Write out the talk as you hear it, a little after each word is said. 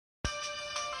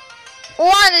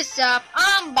What is up?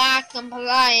 I'm back. I'm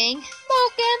playing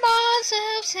Pokemon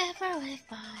Silver with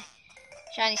my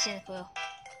shiny Cyndaquil.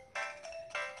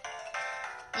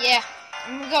 Yeah,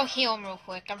 I'm gonna go heal him real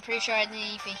quick. I'm pretty sure I didn't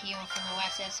even heal him from the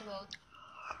last episode.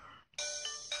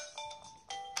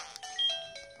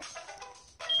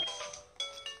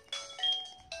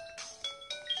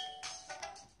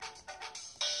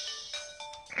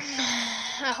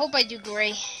 I hope I do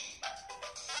great.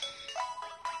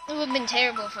 It would have been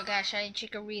terrible if I got shiny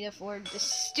Chikorita for this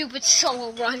stupid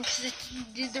solo run, because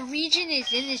the region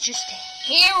it's in is just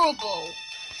terrible.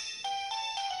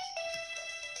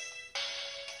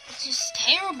 It's just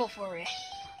terrible for it.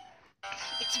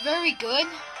 It's very good.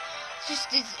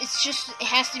 It's just it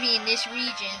has to be in this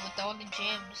region with all the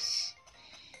gyms.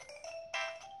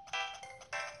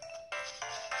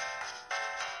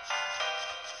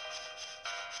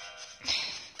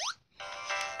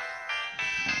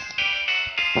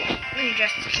 Let me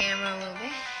adjust the camera a little bit.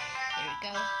 There we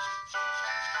go.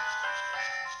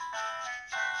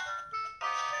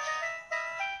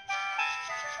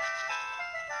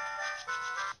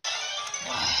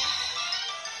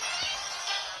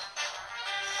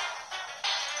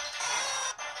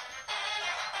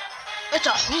 It's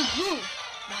a hoo-hoo!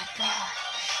 My god.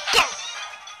 Go!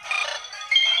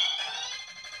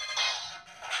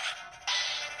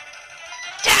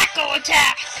 Tackle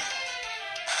attack!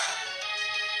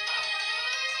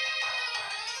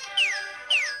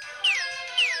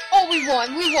 Oh, we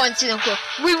won, Cyndaquil.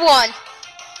 We won!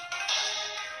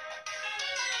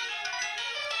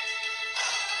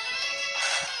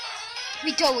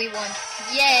 We totally won.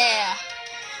 Yeah!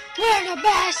 We're the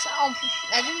best! Oh,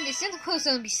 I think the Cyndaquil's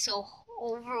gonna be so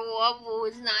overwhelming.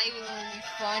 It's not even gonna be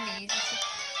funny.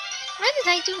 Why did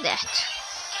I do that?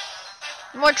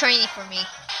 More training for me.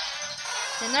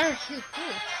 It's another huge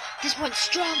ooh. This one's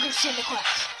stronger, Cyndaquil.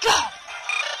 Go!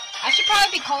 I should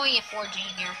probably be calling it 4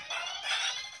 Junior.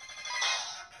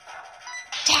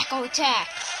 Tackle attack!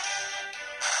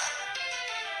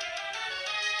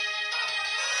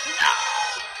 No!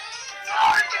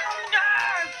 4 Junior!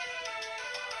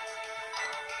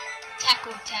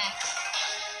 Tackle attack.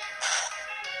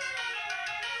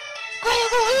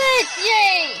 Critical hit!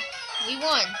 Yay! We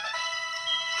won.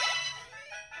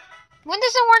 When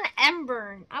does it warn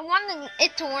Emburn? I want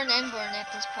it to warn Emburn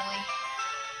at this point.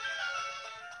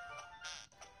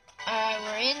 Alright,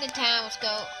 we're in the town. Let's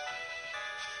go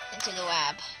into the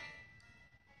lab.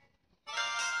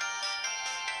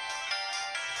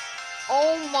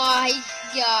 Oh my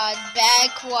god,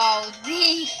 bad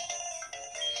quality.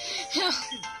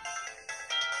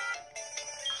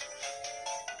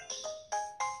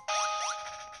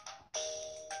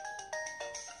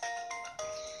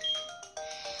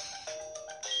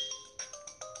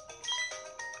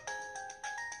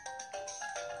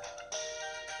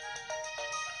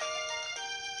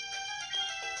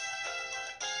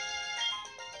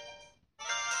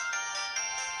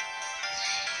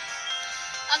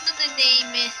 I'm gonna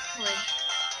name it, wait.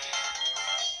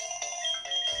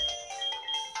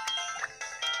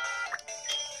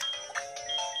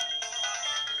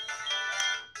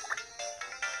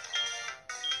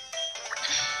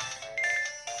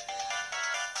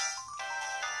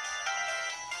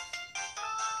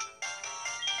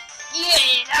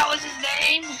 Yeah, that was his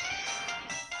name.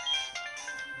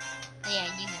 Yeah,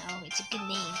 you know, it's a good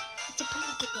name. It's a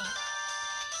pretty good name.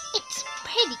 It's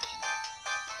pretty good.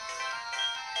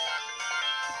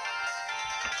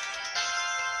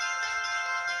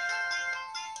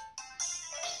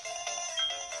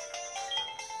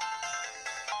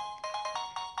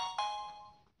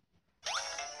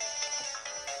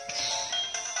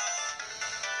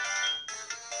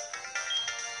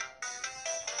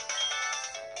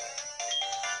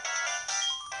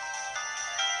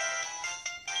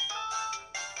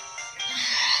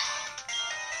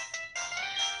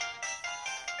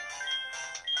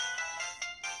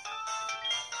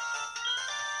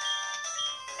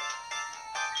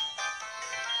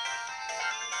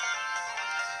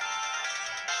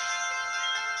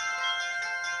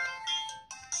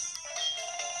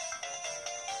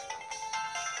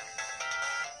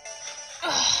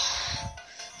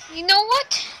 You know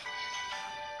what?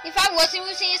 If I wasn't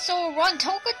using a solo run,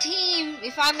 Toka Team,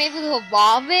 if I'm able to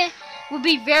evolve it, would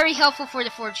be very helpful for the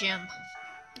 4 gym.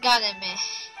 Gotta admit.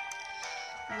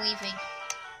 I'm leaving.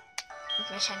 With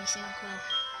my shiny Cyndaquil.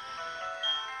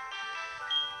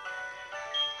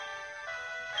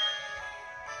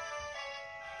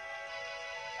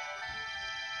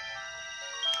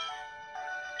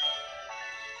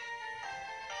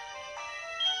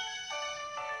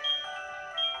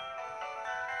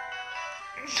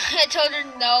 I told her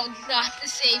no, not to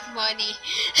save money.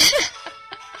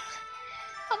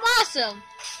 I'm awesome.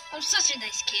 I'm such a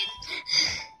nice kid.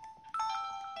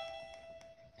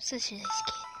 Such a nice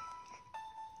kid.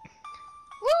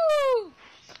 Woo!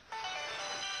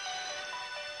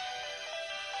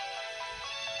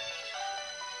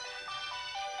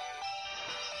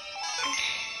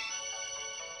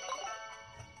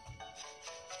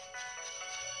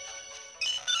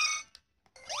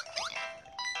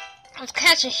 Let's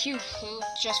catch a huge hoop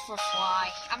just for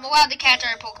fly. I'm allowed to catch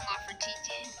our Pokemon for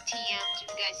TM, so you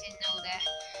guys didn't know that.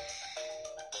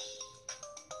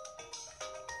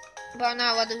 But I'm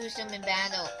not allowed to use them in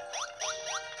battle.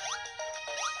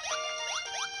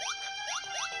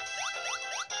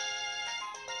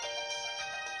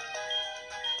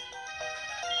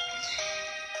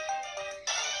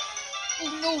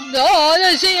 Oh no, I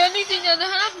didn't say anything that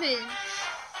happened.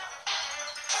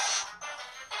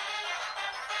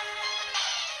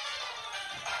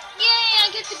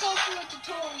 To go through a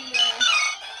tutorial.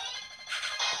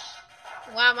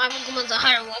 Wow, my Pokemon's a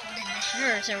higher level than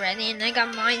hers already, and I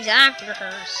got mines after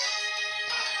hers.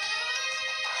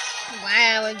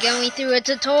 Wow, we're going through a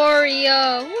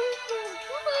tutorial.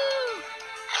 Woo-hoo.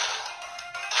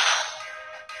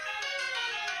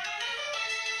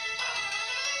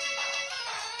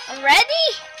 Already?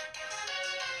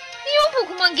 The old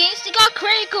Pokemon games, they got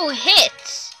critical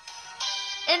hits.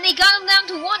 And they got them down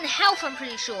to 1 health, I'm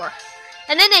pretty sure.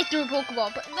 And then they threw a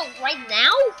Pokeball, but no, right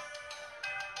now?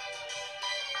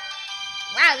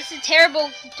 Wow, this is a terrible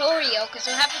tutorial, because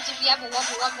what happens if you have a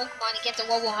level 1 Pokemon and gets a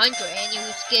level 100 and you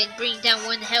bring down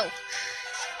 1 health?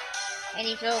 And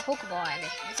you throw a Pokeball at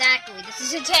it. Exactly, this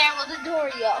is a terrible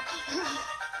tutorial.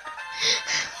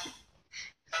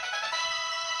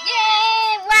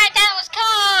 Yay! Right, that was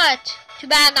caught! Too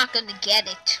bad I'm not gonna get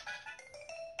it.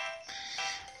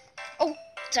 Oh,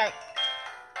 sorry.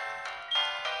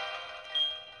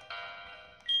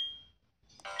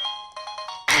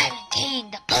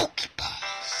 The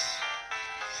Pokeballs.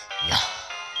 Yeah.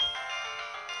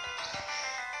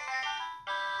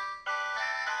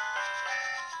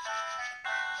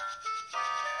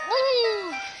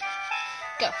 Woo!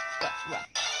 Go, run.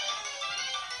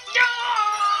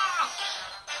 Yeah!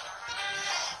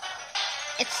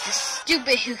 It's the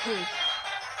stupid hoo-hoo.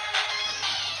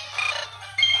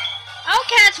 I'll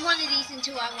catch one of these when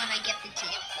I get the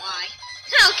TM-Fly.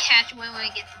 I'll catch one when I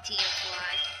get the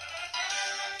TM-Fly.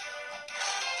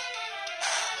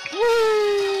 Woo!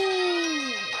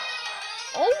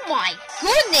 Oh my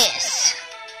goodness!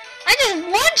 I just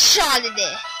one-shotted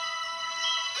it!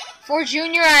 For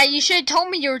Junior, you should have told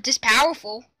me you were this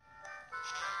powerful.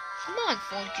 Come on,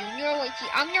 For Junior, like,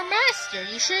 I'm your master.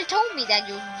 You should have told me that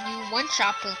you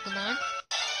one-shot Pokemon.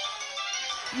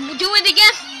 Do it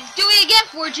again! Do it again,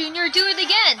 For Junior! Do it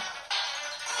again!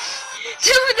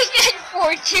 Do it again,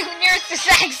 For Junior! It's the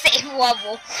exact same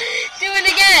level! Do it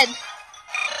again!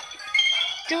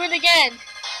 Do it again!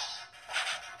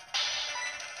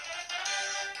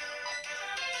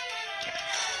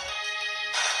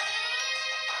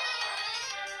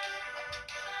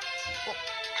 Oh.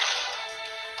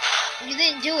 You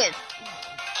didn't do it.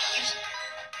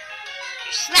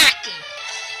 You're slacking.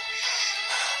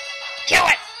 Kill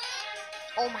it!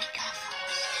 Oh my god.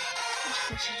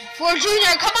 For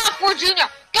Junior, come on, For Junior!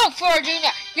 Go, For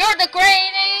Junior! You're the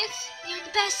greatest! You're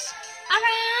the best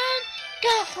around!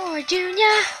 Go for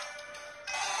Junior!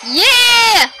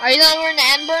 Yeah! Are you gonna learn the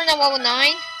Ember at level 9?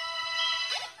 I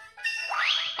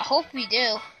hope we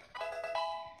do.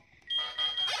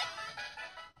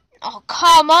 Oh,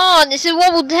 come on! Is it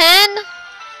level 10?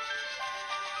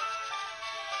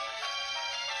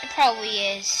 It probably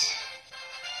is.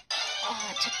 Oh,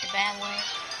 I took the bad way.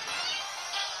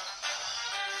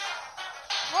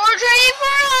 More training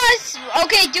for us!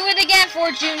 Okay, do it again,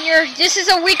 For Junior. This is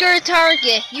a weaker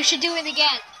target. You should do it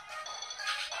again.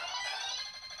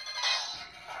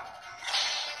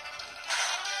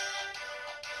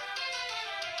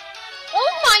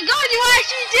 Oh my god, you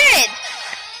actually did!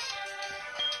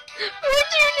 For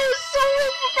Junior is so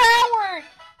overpowered!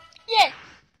 Yeah.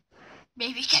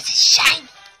 Maybe because it's shiny.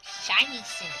 Shiny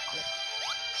Cyndaquil.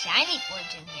 Shiny For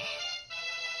Junior.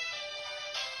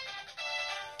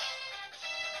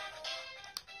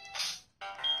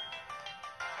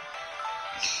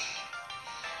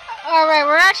 Alright,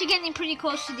 we're actually getting pretty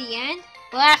close to the end.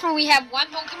 But after we have one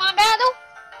Pokemon battle,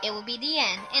 it will be the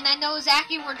end. And I know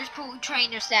exactly where there's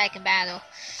trainers that can battle.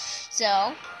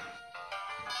 So,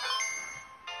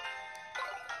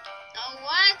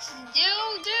 let's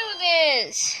do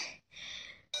this.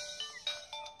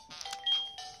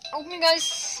 Hope you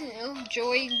guys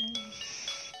enjoyed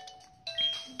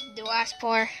the last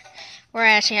part. Or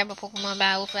I actually have a Pokemon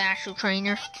battle with an actual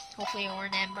trainer. Hopefully, or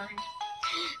an Ember.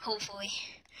 Hopefully.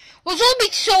 Well, it's gonna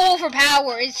be so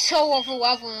overpowered. It's so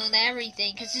overleveled and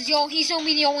everything. Because he's gonna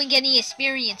be the only getting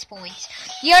experience points.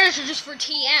 The others are just for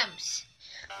TMs.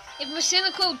 If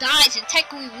Cyndaquil dies, it's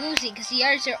technically losing. Because the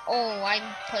others are... Oh, I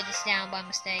put this down by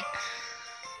mistake.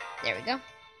 There we go.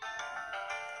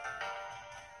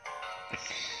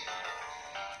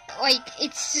 Like,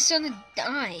 it's just gonna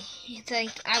die. It's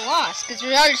like, I lost. Because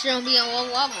the others are gonna be on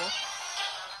low level.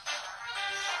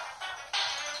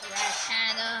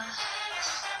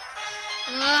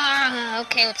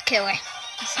 Okay, let's kill her.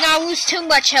 Let's not lose too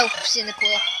much health,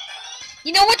 Cyndaquil.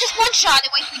 You know what? Just one shot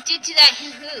it like we did to that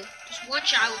hoo-hoo. Just one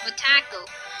shot with a tackle.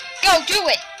 Go, do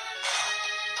it!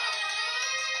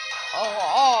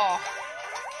 Oh.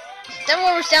 That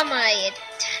lowers down my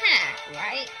attack,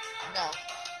 right? No.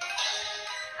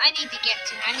 I need to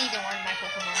learn my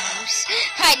Pokemon moves.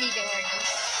 I need to learn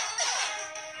this.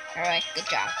 Alright, good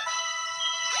job.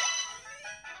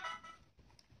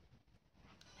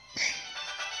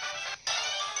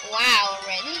 Wow,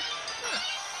 already?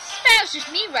 That was just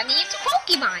me running into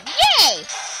Pokemon. Yay!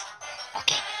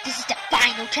 Okay, this is the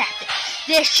final chapter.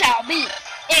 This shall be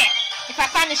it. If I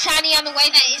find a shiny on the way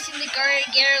that isn't the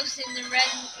Gyarados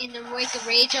in the Wake of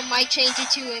Rage, I might change it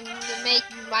to and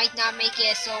might not make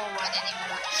it a solo run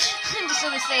anymore. I'm just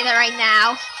gonna say that right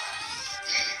now.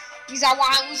 Because I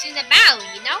want to lose in the battle,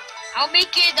 you know? I'll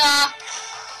make it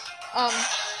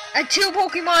a 2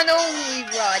 Pokemon only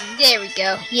run. There we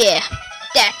go. Yeah.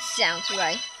 That sounds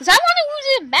right. Because I want to lose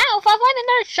it in battle. If I find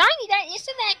another shiny that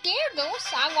isn't that Gyarados,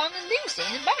 I want to lose it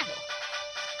in battle.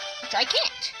 Which I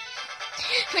can't.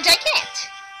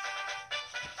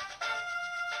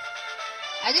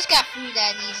 I just got through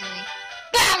that easily.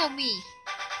 Battle me!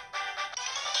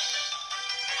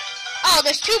 Oh,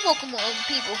 there's 2 Pokemon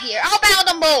people here. I'll battle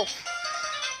them both.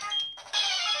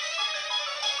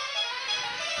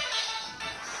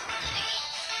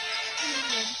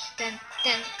 Dun,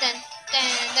 dun, dun.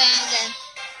 Dun.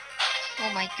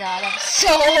 Oh my god, I'm so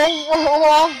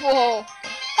awful.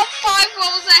 I'm 5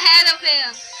 levels ahead of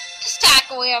him. Just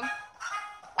tackle him.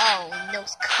 Oh, no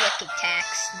quick attack,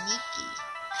 sneaky.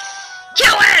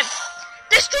 Kill him!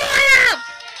 Destroy him!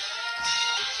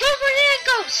 Go for the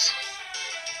ankles!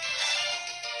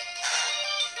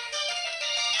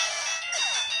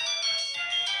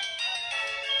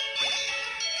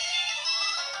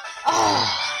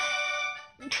 Oh.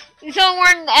 He's gonna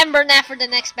learn Ember Net for the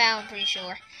next battle, I'm pretty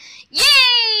sure.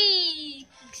 Yay!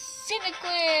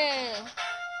 Cyndaquil!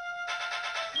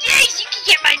 Yes, you can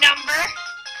get my number!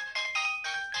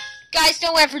 Guys,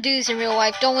 don't ever do this in real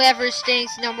life. Don't ever exchange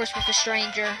numbers with a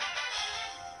stranger.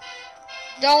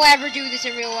 Don't ever do this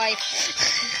in real life.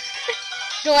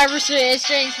 Don't ever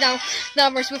exchange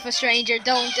numbers with a stranger.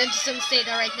 Don't. I'm just gonna say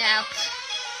that right now.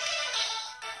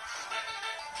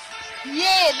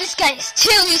 Yeah, this guy is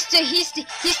chill. He's the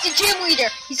gym leader.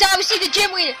 He's obviously the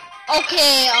gym leader.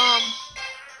 Okay,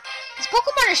 his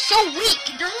Pokemon are so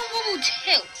weak. They're on level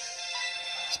 2.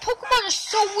 His Pokemon are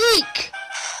so weak.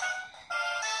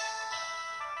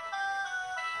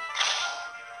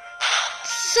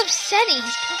 This is upsetting.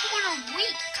 His Pokemon are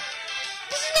weak.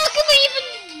 This is not gonna even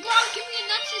give me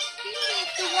enough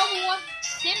experience to level up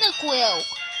Cyndaquil.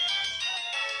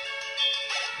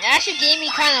 It actually gave me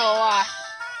kind of a lot.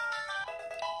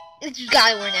 You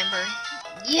gotta win Ember.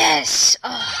 Yes!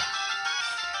 Oh.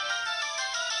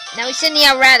 Now he's sending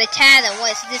out Rattata.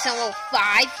 What is this on level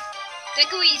 5?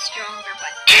 Technically he's stronger,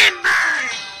 but Ember!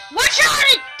 One shot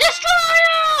it! Destroy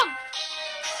him!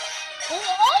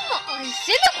 Oh my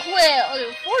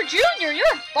Cyndaquil! For Junior,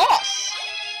 you're a boss.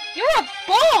 You're a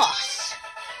boss.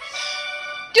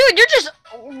 Dude, you're just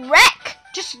wrecked.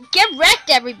 Just get wrecked,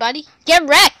 everybody. Get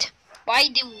wrecked. By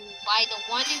the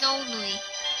one and only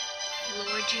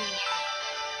Lord Junior.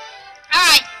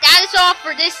 Alright, that is all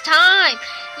for this time.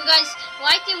 If you guys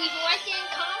liked it, leave a like and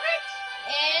comment.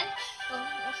 And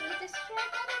don't forget to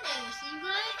subscribe button. And we'll see you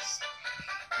guys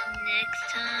next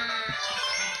time.